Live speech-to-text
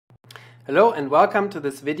Hello and welcome to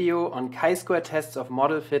this video on chi-square tests of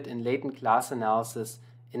model fit in latent class analysis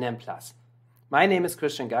in Mplus. My name is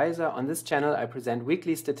Christian Geiser. On this channel I present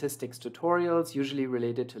weekly statistics tutorials, usually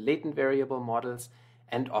related to latent variable models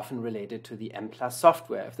and often related to the Mplus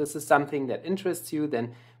software. If this is something that interests you,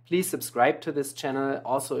 then please subscribe to this channel.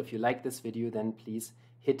 Also, if you like this video, then please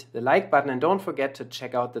hit the like button and don't forget to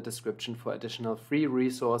check out the description for additional free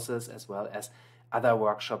resources as well as other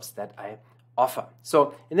workshops that I offer.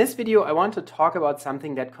 So in this video I want to talk about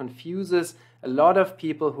something that confuses a lot of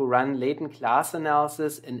people who run latent class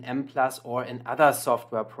analysis in Mplus or in other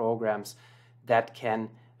software programs that can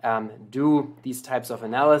do these types of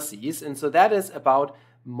analyses. And so that is about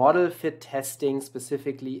model fit testing,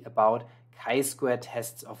 specifically about chi-square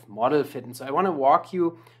tests of model fit. And so I want to walk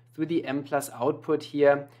you through the Mplus output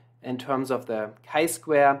here in terms of the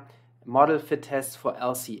chi-square model fit tests for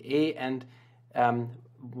LCA, and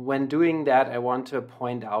when doing that, I want to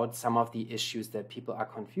point out some of the issues that people are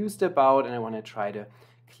confused about, and I want to try to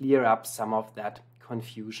clear up some of that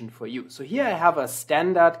confusion for you. So here I have a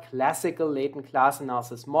standard classical latent class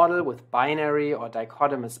analysis model with binary or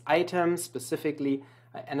dichotomous items. Specifically,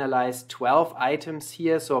 I analyzed 12 items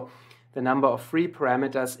here. So the number of free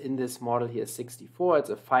parameters in this model here is 64.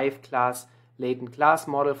 It's a 5-class latent class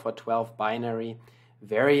model for 12 binary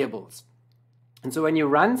variables. And so when you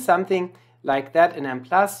run something like that in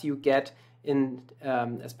Mplus, you get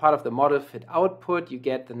as part of the model fit output, you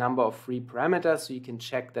get the number of free parameters, so you can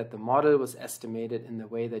check that the model was estimated in the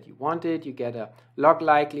way that you wanted. You get a log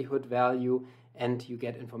likelihood value and you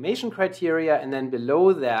get information criteria, and then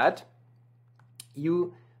below that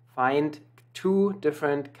you find two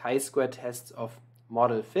different chi-square tests of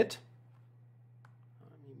model fit.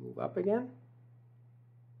 Let me move up again.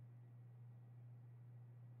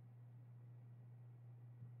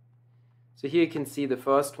 So here you can see the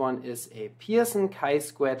first one is a Pearson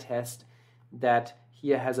chi-square test that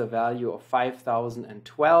here has a value of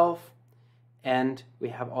 5012, and we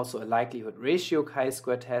have also a likelihood ratio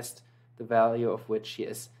chi-square test, the value of which here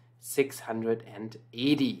is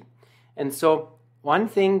 680. And so one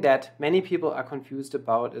thing that many people are confused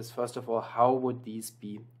about is, first of all, how would these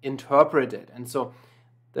be interpreted? And so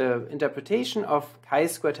the interpretation of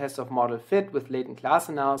chi-square tests of model fit with latent class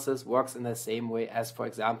analysis works in the same way as, for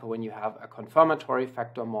example, when you have a confirmatory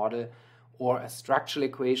factor model or a structural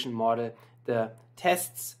equation model. The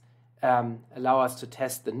tests allow us to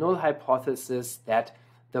test the null hypothesis that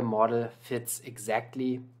the model fits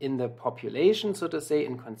exactly in the population, so to say,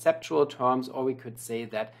 in conceptual terms, or we could say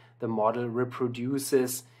that the model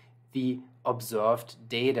reproduces the observed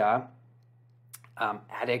data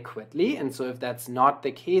adequately. And so if that's not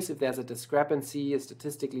the case, if there's a discrepancy, a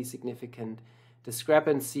statistically significant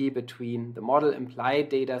discrepancy between the model implied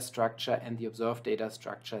data structure and the observed data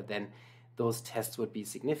structure, then those tests would be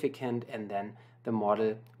significant and then the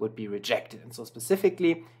model would be rejected. And so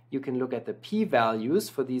specifically, you can look at the p-values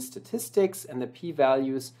for these statistics, and the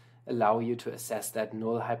p-values allow you to assess that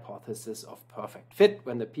null hypothesis of perfect fit.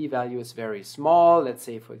 When the p-value is very small, let's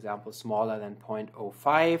say, for example, smaller than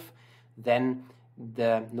 0.05, then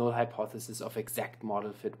the null hypothesis of exact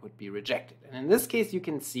model fit would be rejected. And in this case, you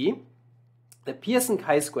can see the Pearson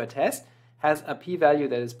chi-square test has a p-value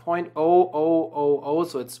that is 0.0000,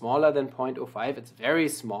 so it's smaller than 0.05. It's very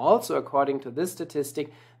small, so according to this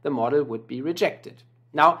statistic, the model would be rejected.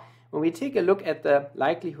 Now, when we take a look at the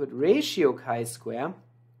likelihood ratio chi-square,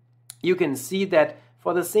 you can see that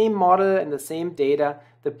for the same model and the same data,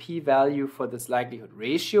 the p-value for this likelihood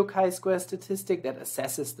ratio chi-square statistic that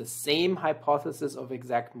assesses the same hypothesis of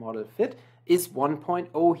exact model fit is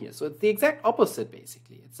 1.0 here. So it's the exact opposite,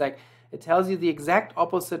 basically. It's like it tells you the exact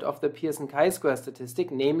opposite of the Pearson chi-square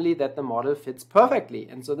statistic, namely that the model fits perfectly.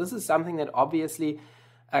 And so this is something that obviously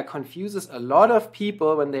confuses a lot of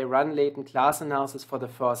people when they run latent class analysis for the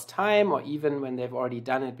first time, or even when they've already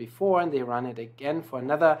done it before and they run it again for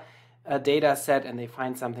another data set and they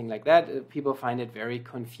find something like that. People find it very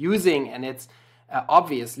confusing, and it's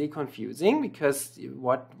obviously confusing because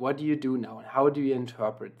what do you do now and how do you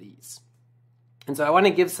interpret these? And so I want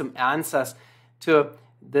to give some answers to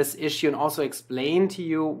this issue and also explain to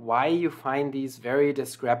you why you find these very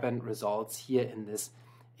discrepant results here in this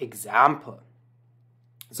example.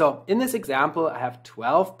 So in this example, I have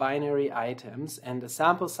 12 binary items and a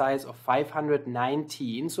sample size of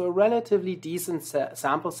 519, so a relatively decent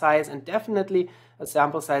sample size, and definitely a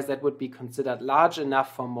sample size that would be considered large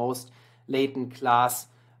enough for most latent class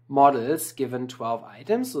models given 12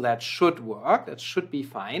 items, so that should work, that should be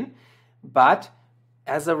fine. But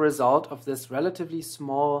as a result of this relatively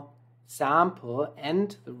small sample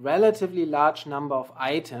and the relatively large number of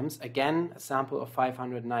items, again, a sample of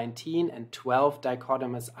 519 and 12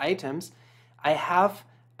 dichotomous items, I have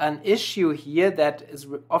an issue here that is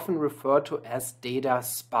often referred to as data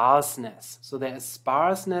sparseness. So there is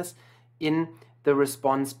sparseness in the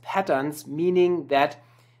response patterns, meaning that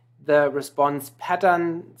the response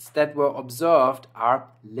patterns that were observed are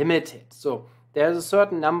limited. So there's a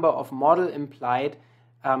certain number of model-implied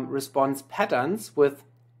response patterns with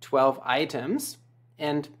 12 items,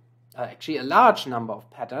 and actually a large number of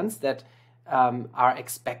patterns that are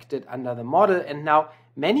expected under the model. And now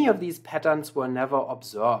many of these patterns were never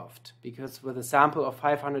observed, because with a sample of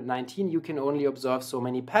 519 you can only observe so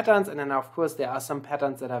many patterns, and then of course there are some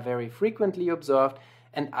patterns that are very frequently observed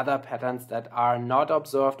and other patterns that are not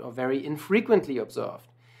observed or very infrequently observed.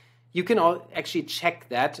 You can actually check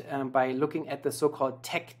that by looking at the so-called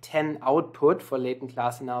TEC10 output for latent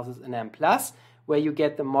class analysis in Mplus, where you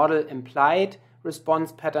get the model-implied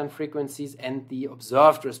response pattern frequencies and the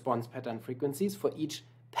observed response pattern frequencies for each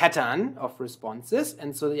pattern of responses.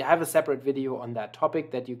 And so you have a separate video on that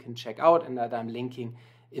topic that you can check out and that I'm linking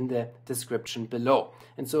in the description below.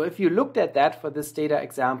 And so if you looked at that for this data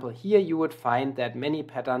example here, you would find that many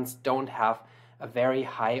patterns don't have a very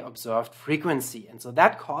high observed frequency. And so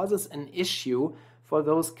that causes an issue for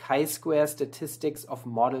those chi-square statistics of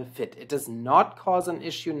model fit. It does not cause an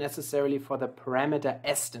issue necessarily for the parameter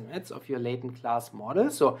estimates of your latent class model.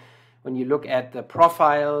 So when you look at the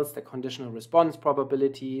profiles, the conditional response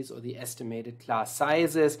probabilities, or the estimated class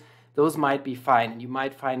sizes, those might be fine, and you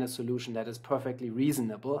might find a solution that is perfectly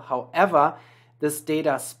reasonable. However, this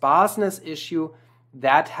data sparseness issue,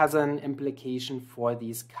 that has an implication for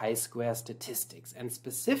these chi-square statistics. And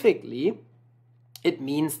specifically, it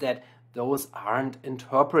means that those aren't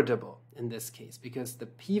interpretable in this case, because the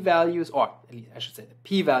p-values, or at least I should say the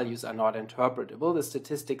p-values are not interpretable. The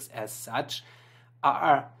statistics as such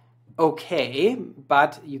are okay,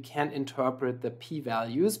 but you can't interpret the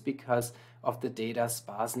p-values because of the data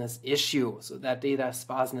sparseness issue. So that data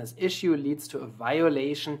sparseness issue leads to a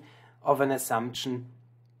violation of an assumption,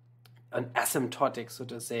 an asymptotic, so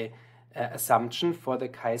to say, assumption for the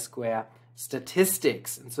chi-square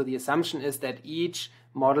statistics. And so the assumption is that each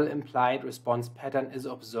model-implied response pattern is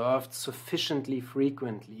observed sufficiently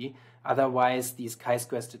frequently. Otherwise, these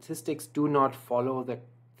chi-square statistics do not follow the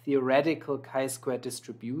theoretical chi-square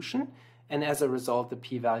distribution, and as a result, the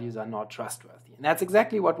p-values are not trustworthy. And that's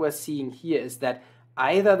exactly what we're seeing here, is that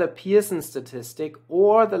either the Pearson statistic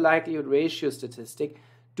or the likelihood ratio statistic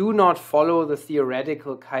do not follow the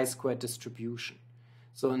theoretical chi-square distribution.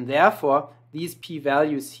 So, and therefore, these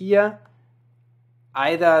p-values here,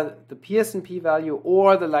 either the Pearson p-value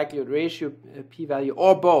or the likelihood ratio p-value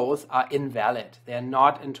or both, are invalid. They're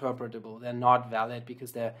not interpretable. They're not valid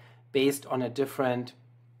because they're based on a different,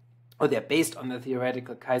 or they're based on the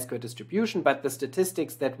theoretical chi-square distribution, but the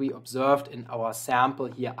statistics that we observed in our sample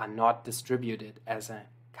here are not distributed as a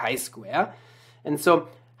chi-square. And so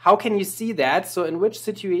how can you see that? So in which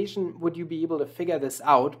situation would you be able to figure this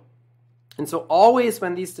out? And so always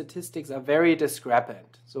when these statistics are very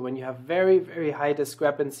discrepant, so when you have very, very high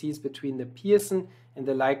discrepancies between the Pearson and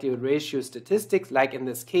the likelihood ratio statistics, like in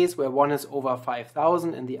this case where one is over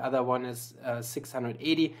 5,000 and the other one is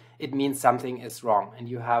 680, it means something is wrong and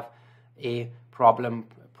you have a problem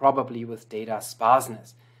probably with data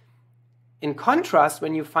sparseness. In contrast,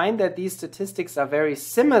 when you find that these statistics are very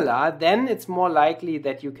similar, then it's more likely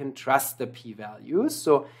that you can trust the p-values.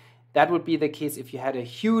 So that would be the case if you had a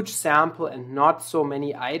huge sample and not so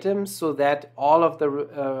many items, so that all of the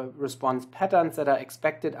response patterns that are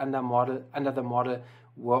expected under the model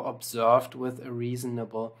were observed with a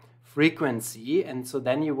reasonable frequency. And so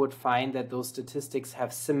then you would find that those statistics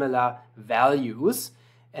have similar values,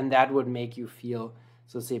 and that would make you feel,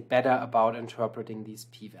 so say, better about interpreting these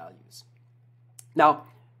p-values. Now,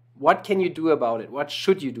 what can you do about it? What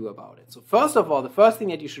should you do about it? So first of all, the first thing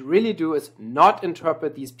that you should really do is not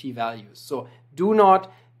interpret these p-values. So do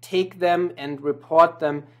not take them and report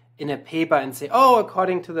them in a paper and say, oh,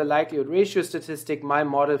 according to the likelihood ratio statistic, my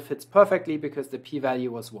model fits perfectly because the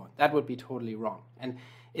p-value was 1. That would be totally wrong. And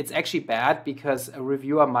it's actually bad because a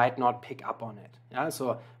reviewer might not pick up on it. Yeah?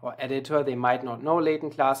 So, or editor, they might not know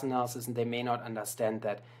latent class analysis and they may not understand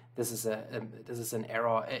that this is an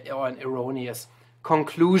error or an erroneous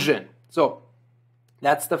conclusion. So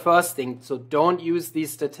that's the first thing. So don't use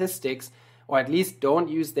these statistics, or at least don't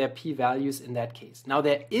use their p-values in that case. Now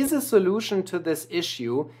there is a solution to this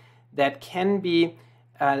issue that can be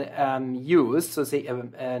used, so say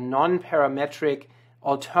a non-parametric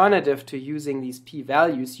alternative to using these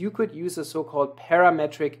p-values. You could use a so-called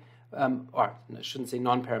parametric or I shouldn't say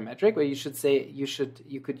non-parametric, but you should say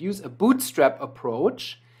you could use a bootstrap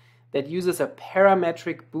approach that uses a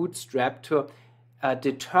parametric bootstrap to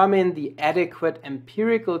determine the adequate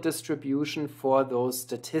empirical distribution for those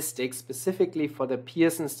statistics, specifically for the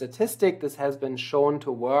Pearson statistic. This has been shown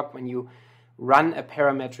to work when you run a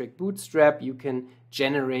parametric bootstrap. You can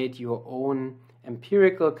generate your own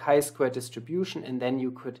empirical chi-square distribution, and then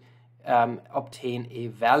you could obtain a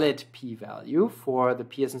valid p-value for the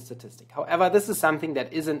Pearson statistic. However, this is something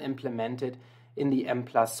that isn't implemented in the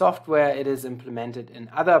Mplus software. It is implemented in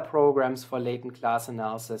other programs for latent class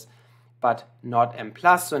analysis, but not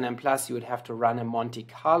Mplus. So in Mplus, you would have to run a Monte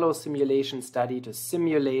Carlo simulation study to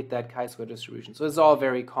simulate that chi-square distribution. So it's all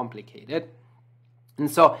very complicated. And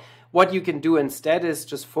so what you can do instead is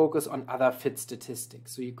just focus on other fit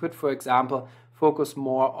statistics. So you could, for example, focus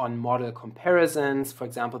more on model comparisons. For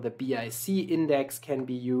example, the BIC index can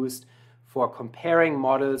be used for comparing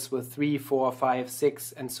models with 3, 4, 5,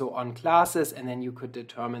 6, and so on classes, and then you could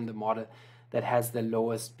determine the model that has the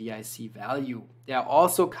lowest BIC value. There are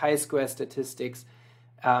also chi-square statistics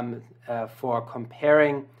for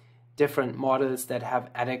comparing different models that have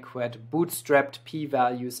adequate bootstrapped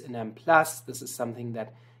p-values in Mplus. This is something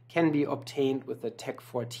that can be obtained with the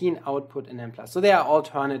TEC14 output in Mplus. So there are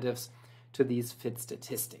alternatives to these fit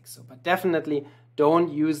statistics. So, but definitely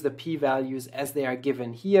don't use the p-values as they are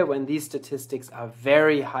given here when these statistics are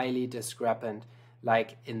very highly discrepant,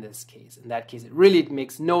 like in this case. In that case, it really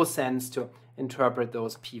makes no sense to interpret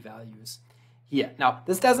those p-values here. Now,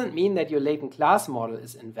 this doesn't mean that your latent class model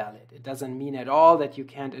is invalid. It doesn't mean at all that you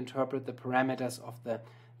can't interpret the parameters of the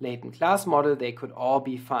latent class model. They could all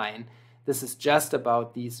be fine. This is just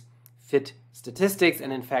about these fit statistics,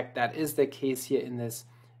 and in fact, that is the case here in this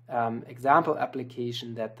example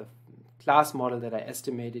application, that the class model that I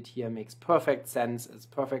estimated here makes perfect sense. It's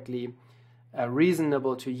perfectly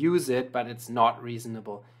reasonable to use it, but it's not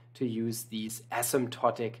reasonable to use these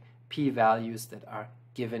asymptotic p-values that are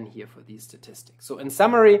given here for these statistics. So in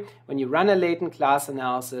summary, when you run a latent class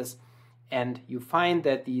analysis and you find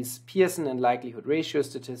that these Pearson and likelihood ratio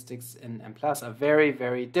statistics in Mplus are very,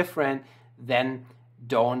 very different, then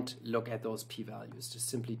don't look at those p-values. Just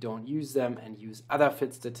simply don't use them and use other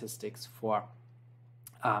fit statistics for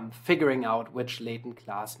figuring out which latent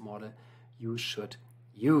class model you should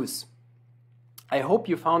use. I hope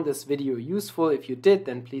you found this video useful. If you did,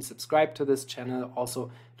 then please subscribe to this channel.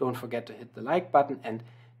 Also, don't forget to hit the like button and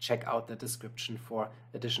check out the description for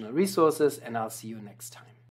additional resources, and I'll see you next time.